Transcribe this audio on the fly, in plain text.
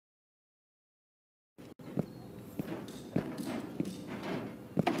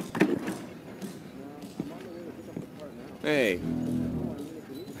Hey,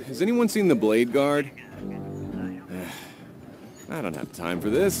 has anyone seen the Blade Guard? I don't have time for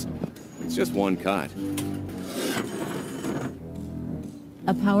this. It's just one cut.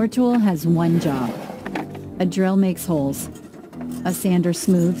 A power tool has one job. A drill makes holes. A sander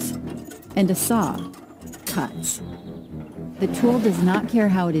smooths. And a saw cuts. The tool does not care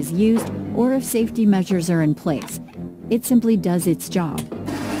how it is used or if safety measures are in place. It simply does its job.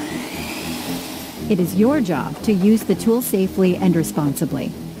 It is your job to use the tool safely and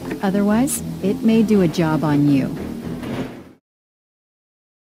responsibly. Otherwise, it may do a job on you.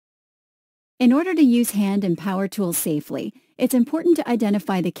 In order to use hand and power tools safely, it's important to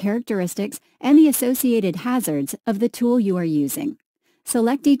identify the characteristics and the associated hazards of the tool you are using.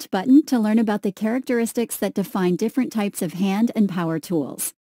 Select each button to learn about the characteristics that define different types of hand and power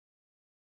tools.